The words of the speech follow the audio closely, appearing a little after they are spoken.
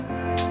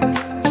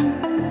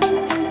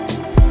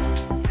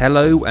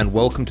Hello and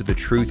welcome to the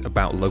Truth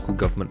About Local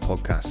Government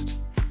podcast,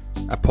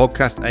 a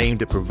podcast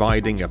aimed at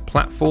providing a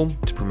platform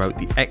to promote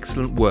the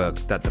excellent work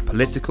that the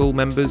political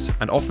members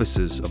and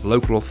officers of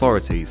local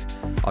authorities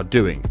are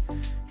doing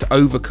to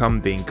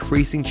overcome the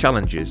increasing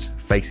challenges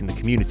facing the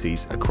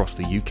communities across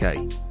the UK.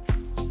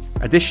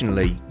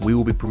 Additionally, we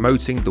will be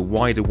promoting the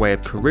wider way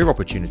of career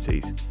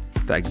opportunities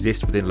that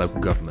exist within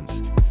local government.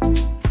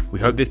 We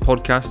hope this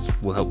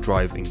podcast will help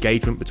drive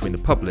engagement between the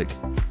public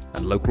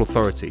and local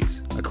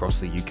authorities across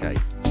the UK.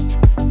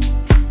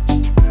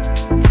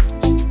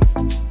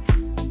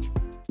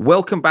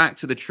 Welcome back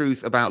to the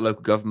Truth About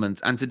Local Government,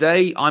 and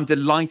today I'm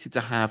delighted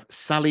to have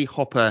Sally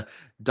Hopper,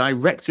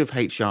 Director of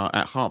HR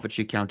at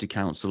Hertfordshire County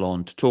Council,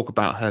 on to talk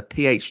about her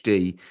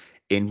PhD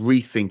in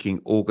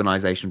rethinking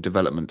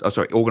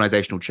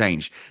organisational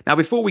change. Now,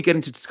 before we get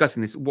into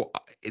discussing this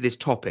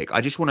topic,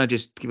 I just want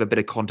to give a bit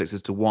of context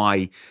as to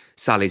why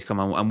Sally's come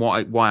on and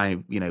why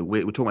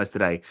we're talking about this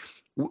today.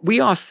 We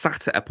are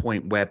sat at a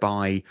point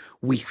whereby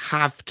we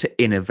have to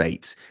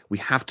innovate. We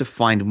have to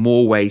find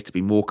more ways to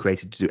be more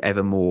creative, to do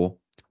ever more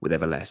with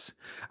ever less.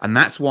 And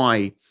that's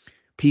why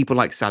people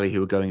like Sally,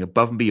 who are going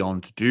above and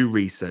beyond to do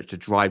research, to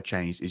drive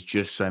change, is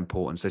just so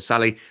important. So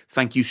Sally,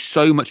 thank you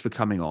so much for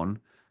coming on.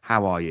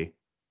 How are you?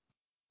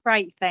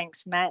 Great,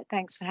 thanks, Matt.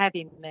 Thanks for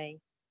having me.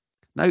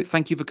 No,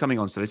 thank you for coming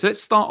on, Sally. So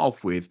let's start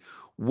off with,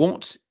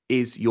 what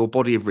is your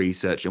body of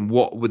research and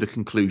what were the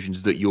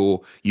conclusions that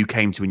you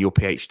came to in your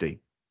PhD?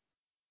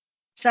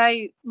 So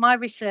my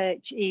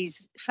research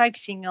is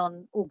focusing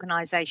on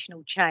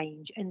organisational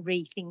change and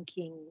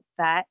rethinking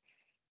that,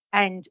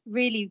 and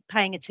really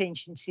paying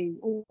attention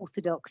to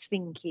orthodox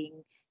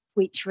thinking,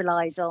 which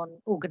relies on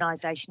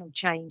organisational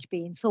change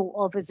being thought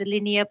of as a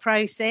linear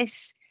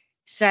process.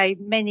 So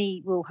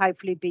many will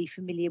hopefully be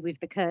familiar with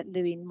the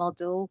Kurt-Lewin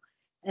model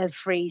of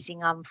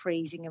freezing,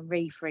 unfreezing and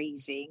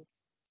refreezing.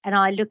 And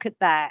I look at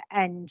that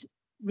and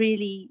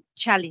really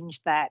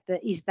challenge that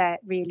is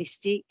that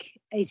realistic?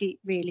 Is it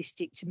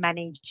realistic to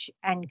manage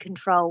and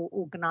control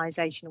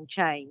organisational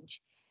change?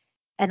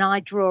 And I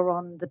draw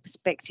on the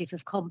perspective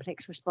of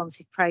complex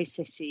responsive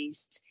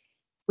processes,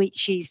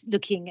 which is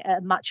looking at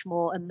a much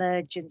more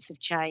emergence of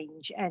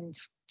change and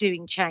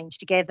doing change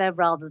together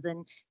rather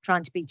than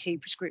trying to be too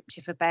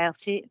prescriptive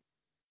about it.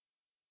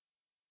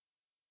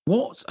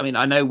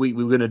 I know we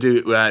were going to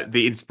do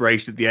the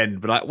inspiration at the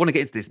end, but I want to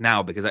get into this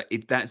now because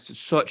that's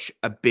such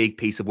a big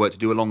piece of work to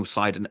do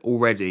alongside an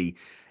already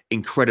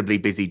incredibly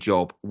busy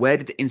job. Where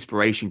did the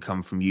inspiration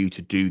come from you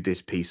to do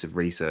this piece of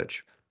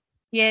research?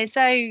 Yeah,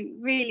 so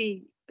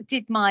really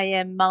did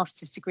my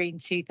master's degree in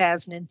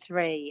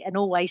 2003 and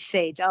always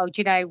said, oh, do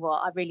you know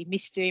what? I really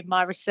miss doing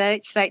my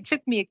research. So it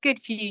took me a good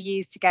few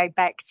years to go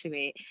back to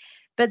it.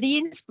 But the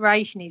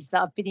inspiration is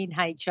that I've been in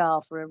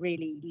HR for a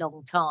really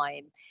long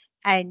time.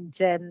 And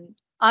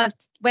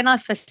when I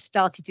first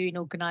started doing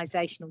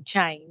organisational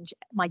change,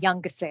 my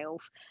younger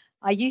self,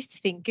 I used to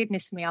think,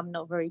 goodness me, I'm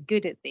not very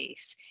good at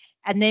this.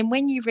 And then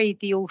when you read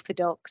the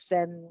orthodox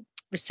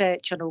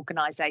research on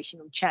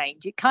organisational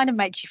change, it kind of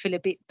makes you feel a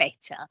bit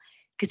better,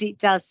 because it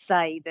does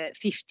say that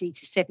 50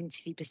 to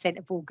 70%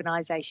 of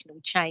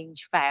organisational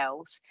change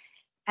fails.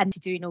 And to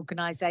doing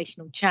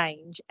organisational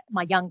change,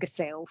 my younger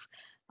self,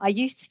 I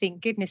used to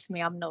think, goodness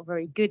me, I'm not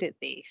very good at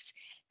this.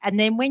 And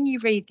then when you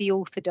read the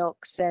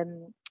orthodox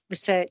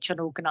research on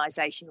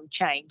organisational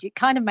change, it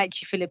kind of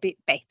makes you feel a bit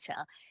better,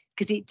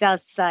 because it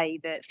does say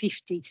that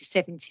 50 to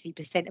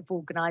 70% of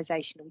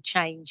organisational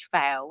change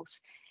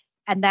fails.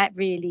 And that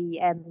really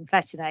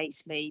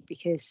fascinates me,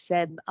 because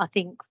I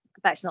think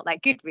that's not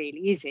that good,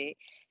 really, is it?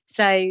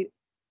 So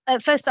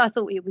at first I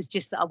thought it was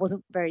just that I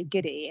wasn't very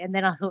good at it. And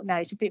then I thought, no,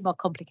 it's a bit more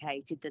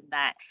complicated than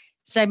that.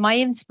 So my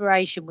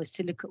inspiration was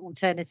to look at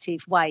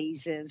alternative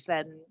ways of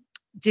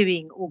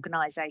doing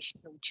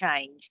organisational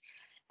change.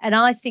 And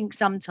I think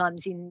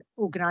sometimes in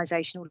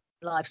organisational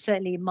life,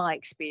 certainly in my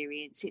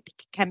experience, it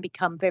can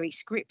become very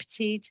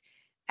scripted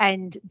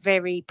and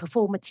very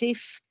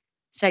performative.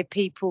 So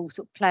people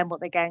sort of plan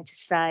what they're going to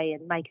say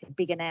and make a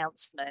big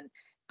announcement.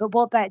 But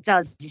what that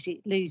does is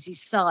it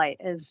loses sight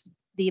of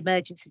the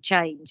emergence of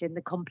change and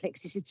the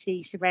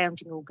complexity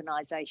surrounding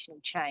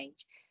organisational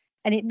change.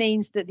 And it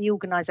means that the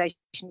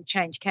organisational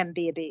change can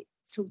be a bit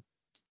sort of,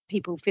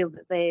 people feel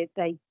that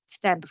they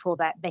stand before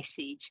that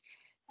message,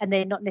 and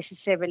they're not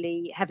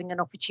necessarily having an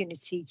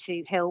opportunity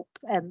to help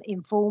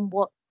inform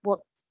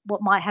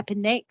what might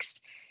happen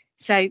next.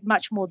 So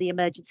much more the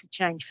emergence of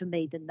change for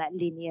me than that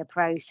linear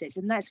process.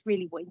 And that's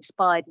really what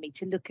inspired me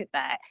to look at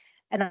that.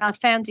 And I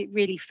found it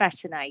really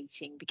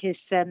fascinating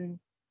because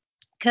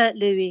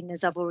Kurt-Lewin,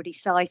 as I've already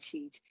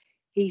cited,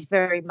 he's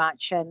very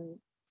much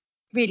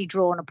really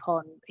drawn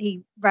upon.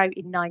 He wrote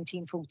in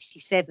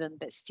 1947,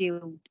 but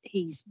still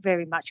he's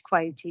very much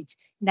quoted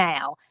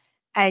now.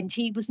 And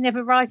he was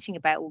never writing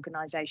about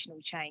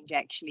organisational change,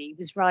 actually. He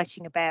was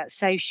writing about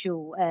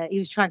he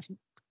was trying to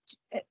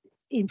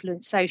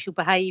influence social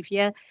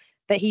behaviour,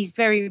 but he's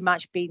very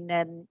much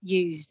been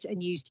used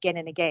again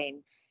and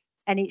again.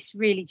 And it's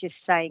really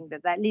just saying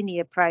that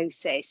linear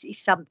process is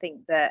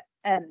something that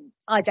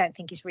I don't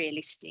think is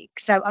realistic.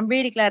 So I'm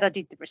really glad I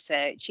did the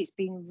research. It's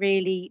been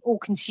really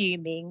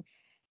all-consuming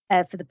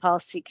for the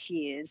past 6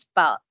 years,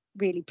 but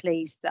really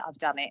pleased that I've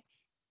done it.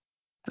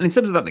 And in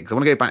terms of that thing, 'cause I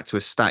want to go back to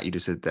a stat you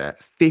just said there: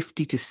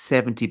 50 to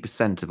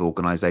 70% of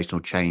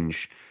organisational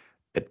change,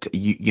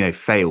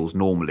 fails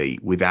normally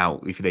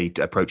without if they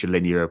approach a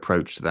linear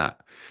approach to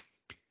that.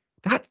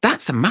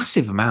 That's a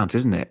massive amount,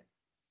 isn't it?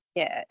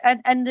 Yeah,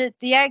 and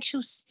the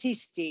actual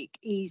statistic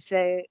is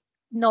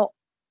not.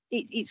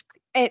 It's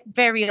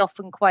very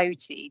often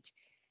quoted,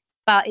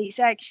 but it's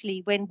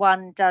actually when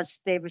one does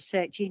their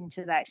research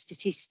into that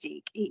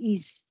statistic, it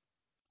is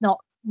not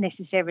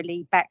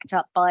necessarily backed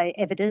up by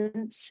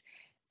evidence.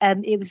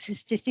 It was a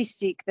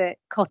statistic that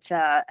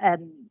Cotter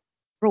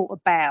brought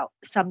about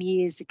some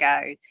years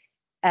ago.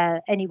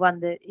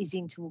 Anyone that is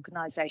into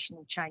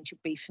organisational change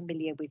would be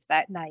familiar with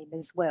that name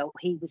as well.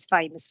 He was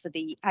famous for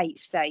the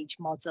 8-stage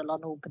model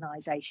on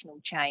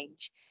organisational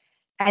change,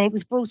 and it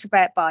was brought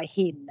about by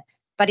him,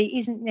 but it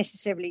isn't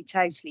necessarily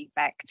totally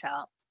backed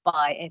up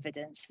by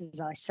evidence,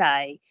 as I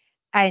say.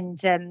 And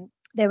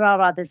there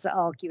are others that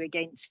argue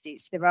against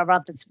it. There are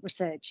other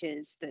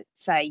researchers that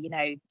say,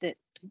 that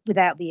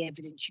without the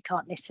evidence, you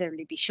can't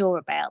necessarily be sure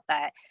about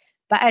that.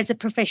 But as a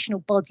professional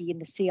body in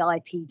the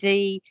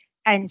CIPD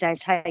and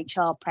as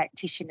HR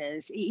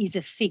practitioners, it is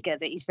a figure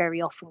that is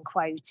very often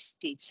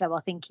quoted. So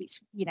I think it's,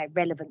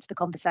 relevant to the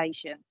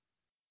conversation.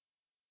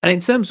 And in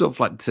terms of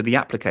the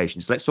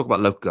applications, let's talk about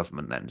local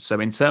government then. So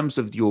in terms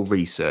of your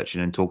research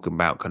and then talking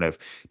about kind of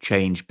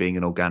change being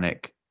an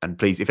organic, and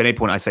please, if at any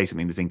point I say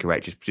something that's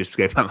incorrect, just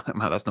go,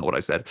 that's not what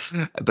I said,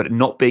 but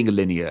not being a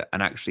linear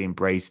and actually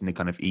embracing the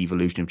kind of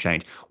evolution of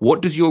change.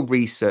 What does your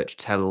research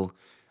tell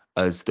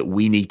us that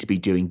we need to be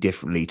doing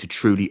differently to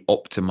truly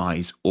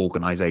optimize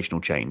organizational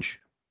change?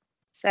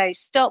 So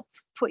stop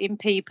putting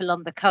people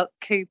on the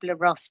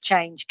Kubler-Ross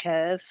change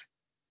curve,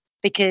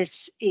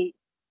 because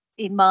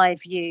in my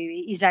view,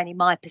 it is only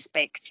my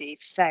perspective.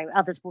 So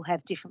others will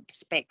have different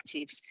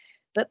perspectives.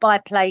 But by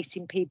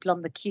placing people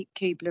on the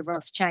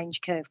Kubler-Ross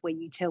change curve, where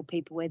you tell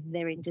people whether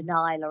they're in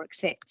denial or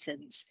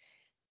acceptance,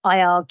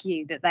 I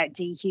argue that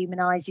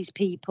dehumanises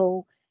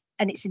people,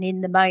 and it's an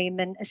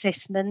in-the-moment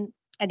assessment,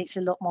 and it's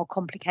a lot more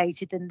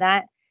complicated than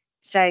that.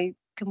 So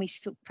can we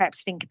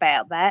perhaps think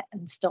about that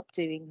and stop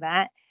doing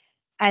that?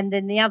 And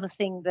then the other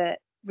thing that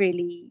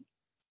really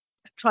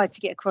tries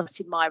to get across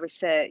in my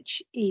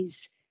research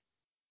is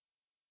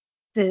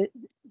the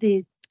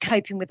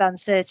coping with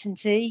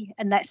uncertainty,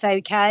 and that's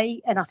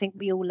okay. And I think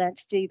we all learned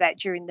to do that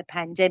during the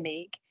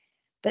pandemic.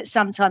 But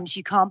sometimes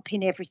you can't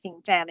pin everything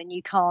down, and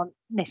you can't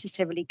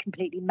necessarily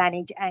completely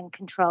manage and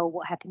control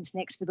what happens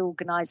next with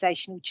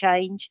organisational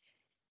change.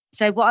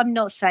 So what I'm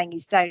not saying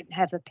is don't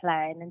have a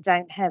plan and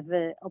don't have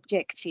an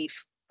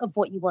objective of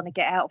what you want to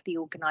get out of the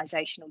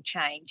organisational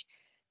change,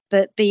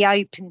 but be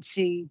open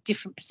to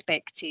different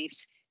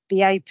perspectives,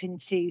 be open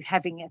to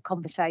having a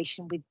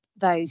conversation with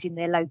those in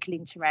their local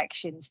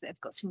interactions that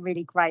have got some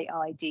really great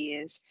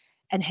ideas,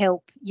 and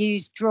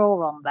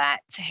draw on that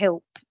to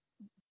help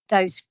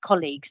those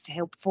colleagues to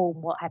help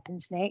form what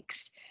happens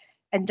next.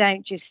 And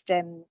don't just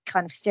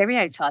kind of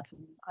stereotype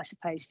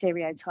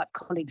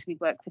colleagues we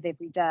work with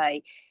every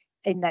day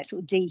in that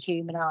sort of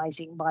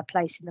dehumanising by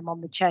placing them on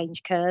the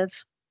change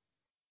curve.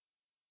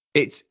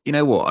 It's, you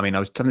know what, I mean, I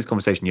was having this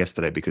conversation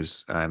yesterday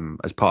because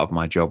as part of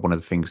my job, one of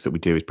the things that we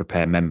do is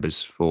prepare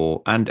members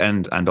for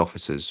and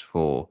officers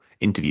for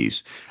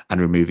interviews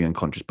and removing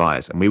unconscious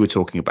bias. And we were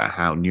talking about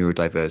how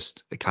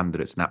neurodiverse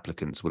candidates and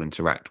applicants will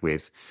interact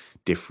with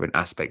different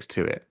aspects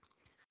to it.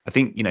 I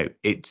think,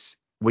 it's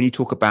when you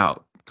talk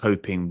about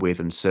coping with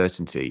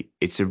uncertainty,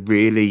 I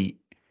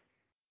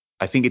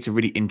think it's a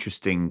really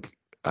interesting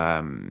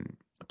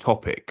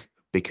topic,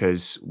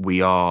 because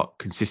we are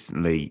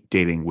consistently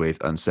dealing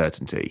with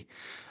uncertainty.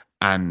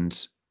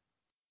 And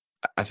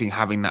I think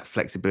having that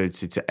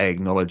flexibility to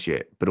acknowledge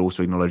it, but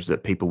also acknowledge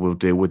that people will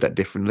deal with that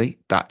differently,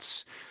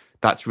 that's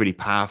really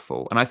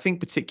powerful. And I think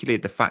particularly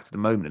the fact at the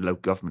moment in local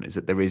government is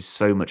that there is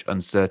so much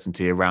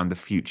uncertainty around the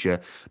future,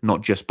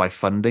 not just by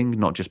funding,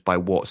 not just by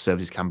what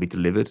services can be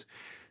delivered.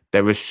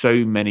 There are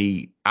so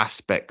many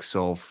aspects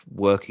of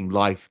working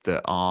life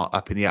that are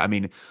up in the air. I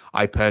mean,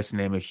 I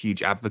personally am a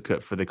huge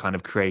advocate for the kind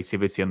of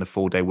creativity on the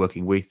 4-day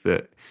working week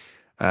that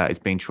is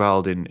being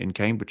trialled in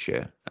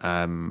Cambridgeshire,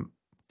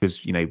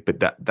 because but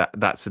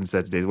that's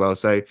uncertainty as well.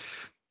 So,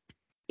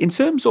 in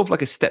terms of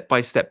like a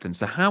step-by-step, then,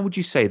 so how would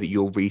you say that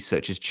your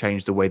research has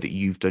changed the way that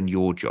you've done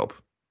your job?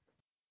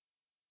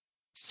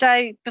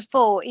 So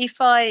before, if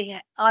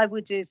I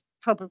would have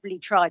probably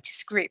tried to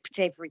script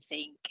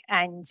everything,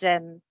 and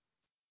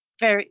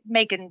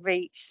Megan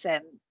Rees,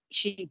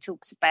 she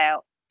talks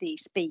about the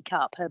Speak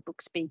Up, her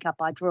book Speak Up.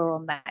 I draw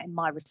on that in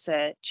my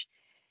research.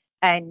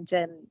 And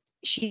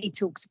she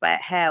talks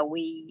about how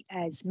we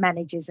as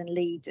managers and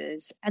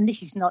leaders, and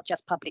this is not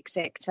just public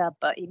sector,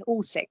 but in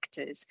all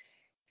sectors,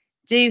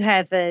 do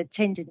have a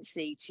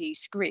tendency to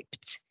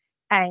script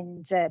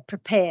and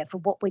prepare for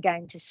what we're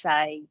going to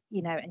say,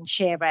 and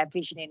share our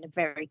vision in a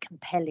very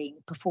compelling,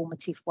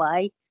 performative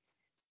way.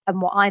 And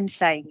what I'm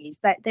saying is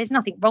that there's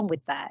nothing wrong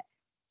with that,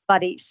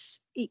 but it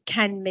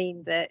can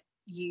mean that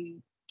you're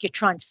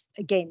trying to,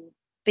 again,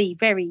 be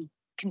very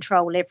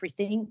control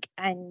everything.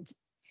 And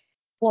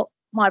what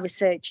my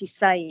research is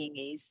saying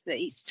is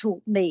that it's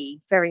taught me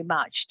very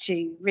much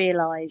to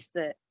realise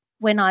that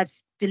when I've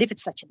delivered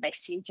such a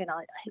message, and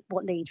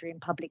what leader in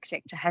public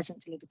sector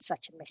hasn't delivered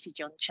such a message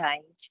on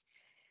change,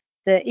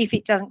 that if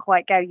it doesn't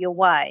quite go your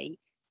way,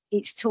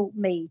 it's taught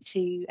me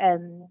to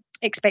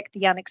expect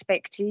the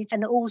unexpected,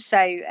 and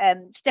also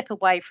step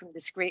away from the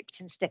script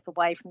and step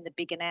away from the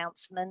big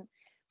announcement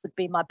would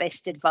be my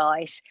best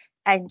advice,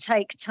 and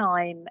take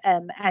time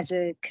as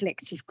a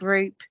collective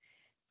group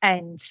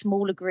and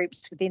smaller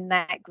groups within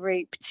that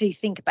group to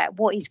think about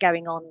what is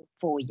going on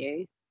for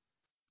you.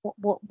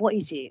 What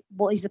is it?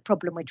 What is the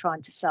problem we're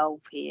trying to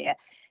solve here?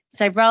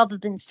 So rather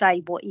than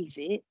say, what is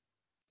it?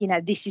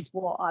 This is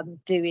what I'm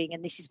doing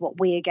and this is what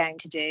we're going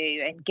to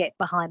do, and get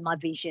behind my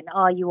vision.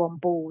 Are you on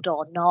board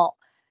or not?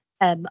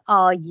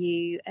 Are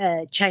you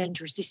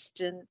change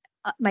resistant?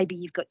 Maybe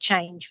you've got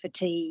change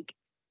fatigue.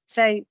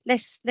 So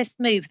let's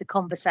move the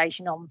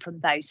conversation on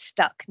from those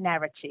stuck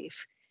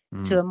narrative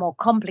to a more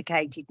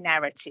complicated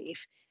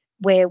narrative,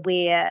 where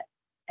we're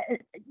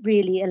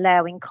really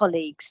allowing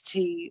colleagues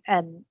to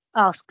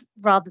ask,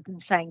 rather than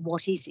saying,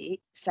 what is it?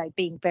 So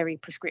being very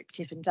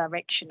prescriptive and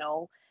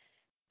directional,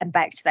 and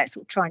back to that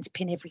sort of trying to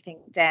pin everything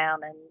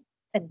down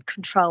and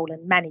control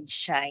and manage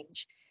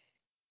change.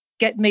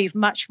 Move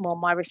much more.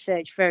 My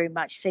research very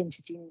much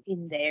centred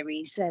in there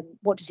is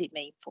what does it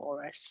mean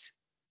for us?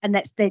 And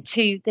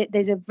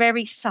there's a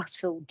very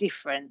subtle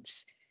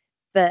difference,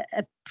 but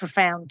a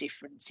profound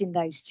difference in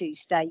those two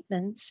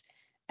statements.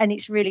 And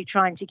it's really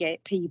trying to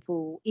get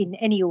people in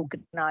any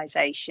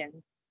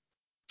organisation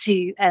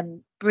to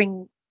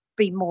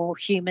be more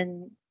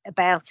human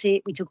about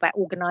it. We talk about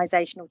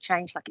organisational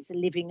change like it's a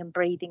living and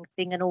breathing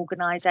thing, an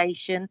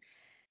organisation.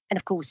 And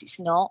of course it's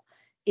not.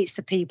 It's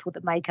the people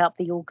that make up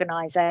the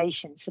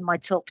organisation. So my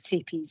top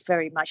tip is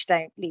very much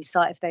don't lose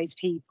sight of those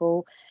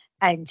people,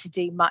 and to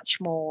do much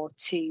more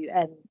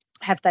to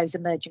have those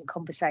emergent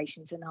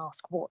conversations and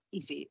ask, what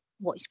is it?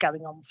 What is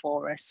going on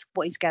for us?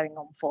 What is going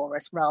on for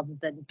us, rather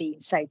than being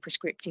so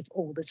prescriptive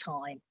all the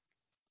time.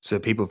 So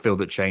people feel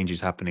that change is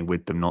happening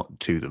with them, not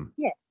to them.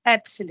 Yeah,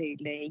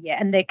 absolutely. Yeah.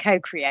 And they're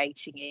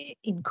co-creating it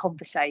in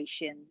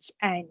conversations,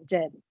 and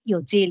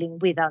you're dealing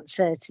with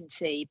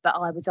uncertainty. But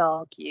I would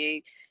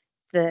argue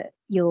that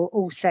you're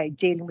also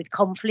dealing with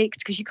conflict,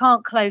 because you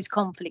can't close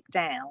conflict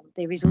down.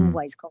 There is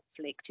always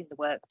conflict in the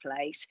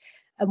workplace.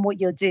 And what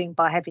you're doing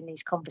by having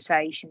these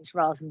conversations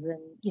rather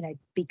than,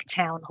 big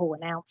town hall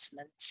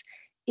announcements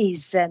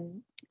is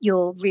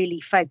you're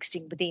really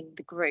focusing within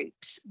the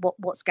groups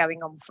what's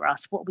going on for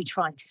us, what are we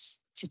trying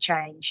to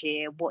change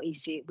here, what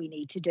is it we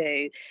need to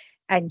do,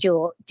 and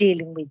you're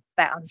dealing with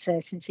that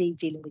uncertainty,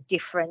 dealing with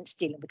difference,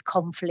 dealing with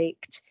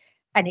conflict,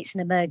 and it's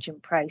an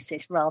emergent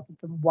process rather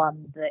than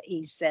one that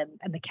is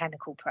a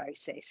mechanical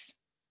process.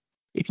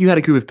 If you had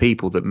a group of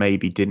people that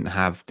maybe didn't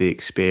have the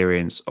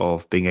experience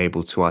of being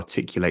able to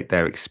articulate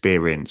their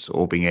experience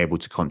or being able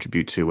to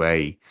contribute to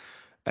a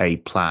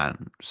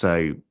plan,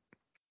 so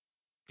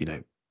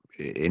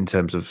in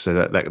terms of, so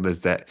that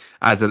there's that,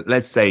 as a,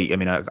 let's say, I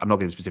mean, I'm not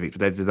giving specifics,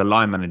 but there's a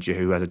line manager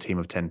who has a team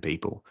of 10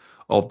 people.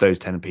 Of those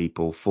 10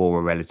 people, 4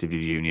 are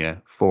relatively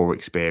junior, 4 are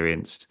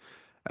experienced,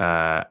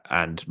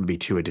 and maybe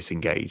 2 are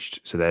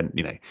disengaged. So then,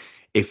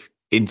 if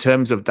in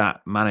terms of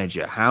that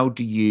manager, how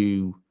do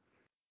you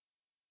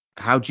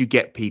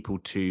get people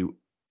to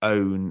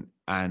own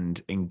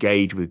and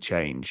engage with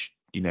change?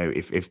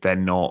 If they're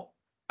not,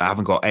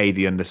 haven't got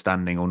the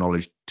understanding or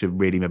knowledge to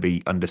really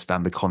maybe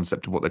understand the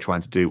concept of what they're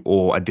trying to do,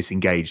 or are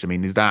disengaged. I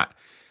mean, is that,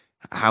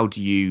 how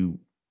do you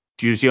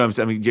see what I'm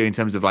saying? I mean, in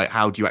terms of like,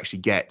 how do you actually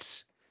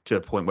get to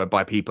a point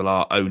whereby people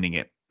are owning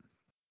it?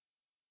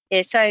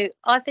 Yeah, so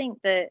I think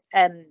that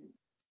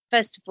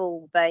first of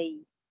all, they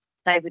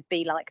would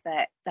be like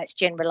that. That's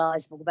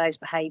generalisable. Those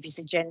behaviours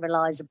are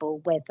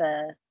generalisable,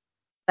 whether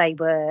they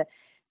were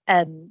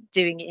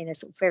doing it in a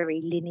sort of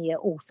very linear,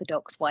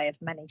 orthodox way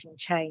of managing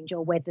change,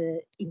 or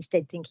whether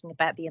instead thinking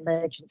about the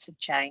emergence of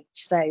change.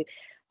 So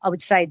I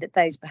would say that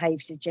those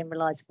behaviours are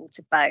generalisable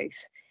to both.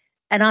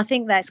 And I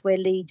think that's where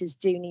leaders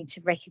do need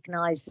to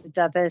recognise the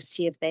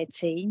diversity of their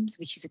teams,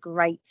 which is a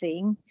great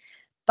thing,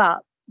 but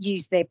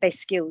use their best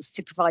skills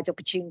to provide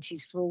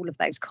opportunities for all of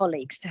those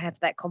colleagues to have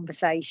that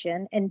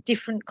conversation, and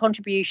different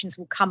contributions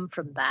will come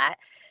from that.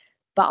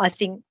 But I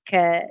think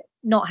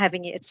not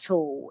having it at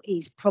all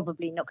is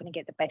probably not going to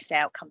get the best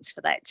outcomes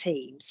for that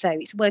team. So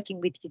it's working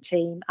with your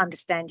team,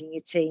 understanding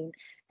your team,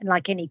 and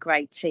like any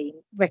great team,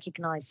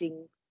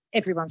 recognising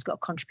everyone's got a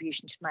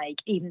contribution to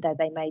make, even though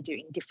they may do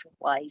it in different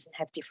ways and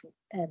have different,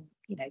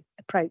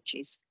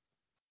 approaches.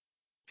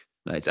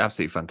 No, it's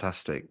absolutely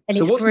fantastic. And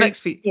so what's group, next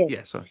for you?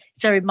 Yeah, sorry.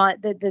 Sorry,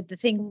 the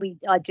thing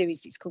I do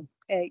is it's called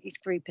it's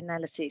group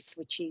analysis,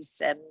 which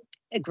is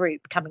a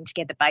group coming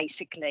together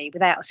basically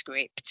without a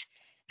script.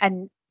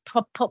 And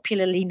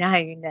popularly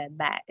known,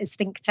 Matt, as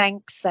think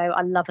tanks. So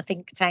I love a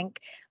think tank,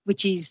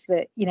 which is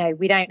that,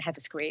 we don't have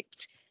a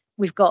script.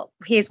 We've got,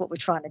 here's what we're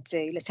trying to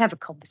do. Let's have a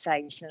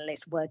conversation and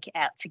let's work it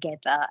out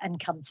together and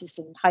come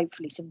to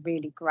hopefully some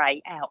really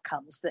great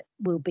outcomes that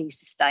will be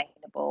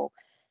sustainable.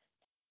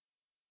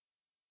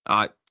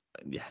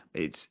 Yeah,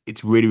 it's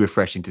really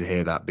refreshing to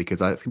hear that,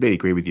 because I completely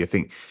agree with you. I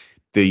think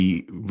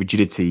the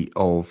rigidity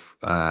of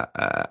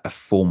a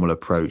formal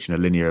approach and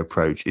a linear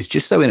approach is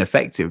just so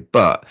ineffective,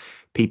 but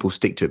people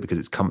stick to it because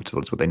it's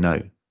comfortable. It's what they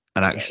know.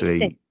 And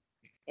actually,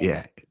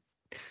 yeah.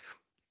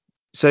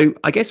 So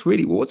I guess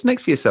really, what's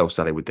next for yourself,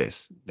 Sally, with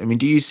this? I mean,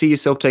 do you see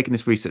yourself taking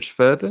this research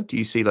further? Do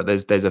you see like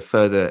there's a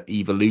further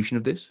evolution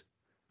of this?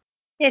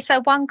 Yeah,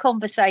 so one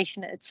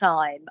conversation at a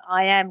time.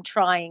 I am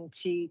trying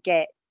to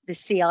get the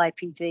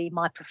CIPD,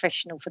 my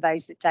professional, for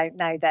those that don't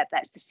know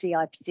that's the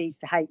CIPD's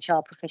the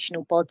HR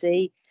professional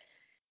body,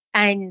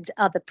 and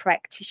other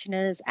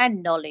practitioners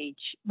and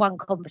knowledge, one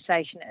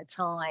conversation at a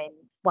time,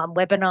 one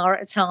webinar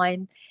at a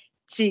time,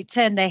 to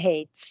turn their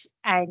heads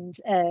and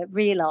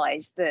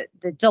realise that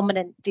the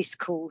dominant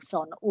discourse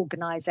on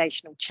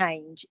organisational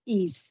change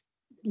is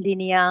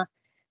linear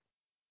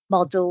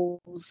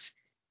models.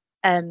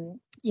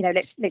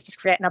 Let's just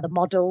create another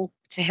model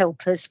to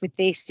help us with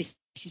this. This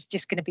is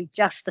just going to be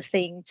just the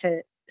thing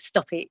to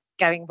stop it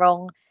going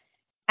wrong.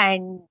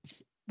 And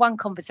one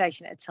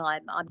conversation at a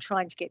time, I'm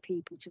trying to get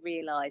people to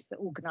realise that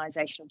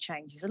organisational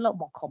change is a lot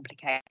more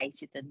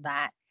complicated than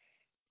that.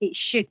 It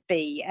should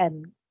be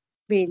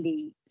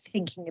really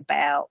thinking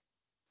about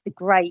the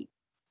great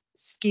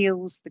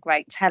skills, the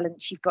great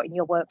talents you've got in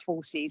your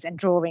workforces, and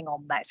drawing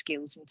on that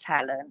skills and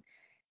talent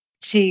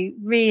to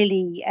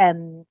really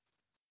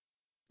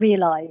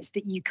realise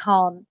that you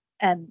can't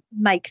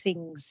make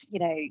things,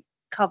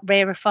 can't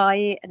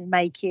rarefy it and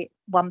make it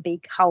one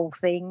big whole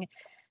thing.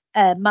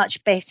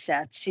 Much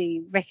better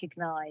to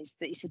recognise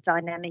that it's a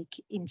dynamic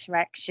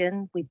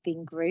interaction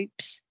within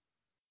groups.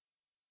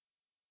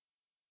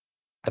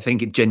 I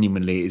think it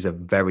genuinely is a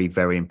very,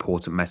 very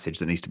important message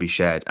that needs to be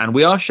shared. And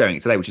we are sharing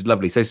it today, which is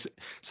lovely. So,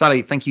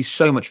 Sally, thank you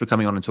so much for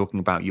coming on and talking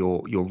about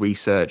your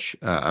research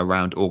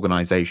around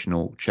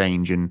organisational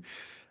change.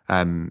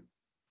 And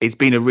it's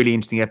been a really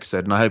interesting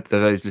episode. And I hope that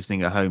those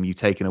listening at home, you've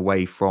taken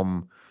away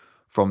from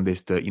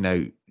this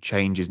that,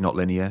 change is not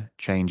linear,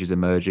 change is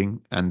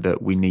emerging, and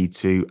that we need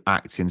to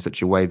act in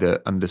such a way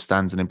that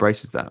understands and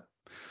embraces that.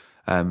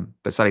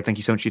 But Sally, thank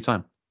you so much for your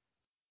time.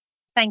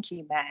 Thank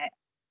you, Matt.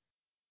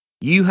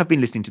 You have been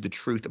listening to The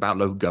Truth About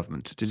Local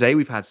Government. Today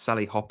we've had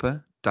Sally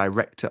Hopper,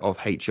 Director of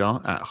HR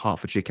at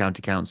Hertfordshire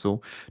County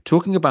Council,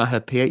 talking about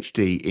her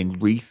PhD in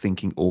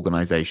rethinking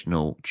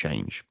organisational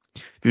change.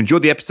 If you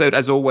enjoyed the episode,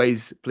 as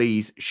always,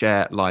 please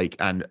share, like,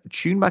 and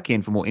tune back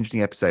in for more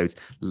interesting episodes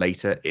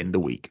later in the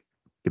week.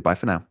 Goodbye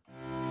for now.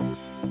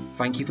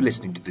 Thank you for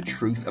listening to The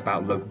Truth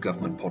About Local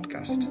Government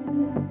podcast.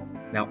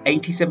 Now,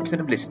 87%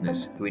 of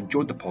listeners who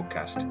enjoyed the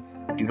podcast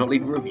do not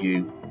leave a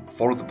review,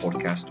 follow the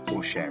podcast,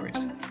 or share it.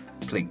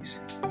 Please,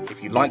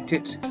 if you liked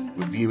it,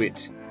 review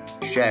it,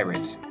 share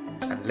it,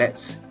 and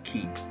let's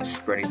keep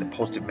spreading the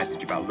positive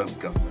message about local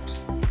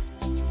government.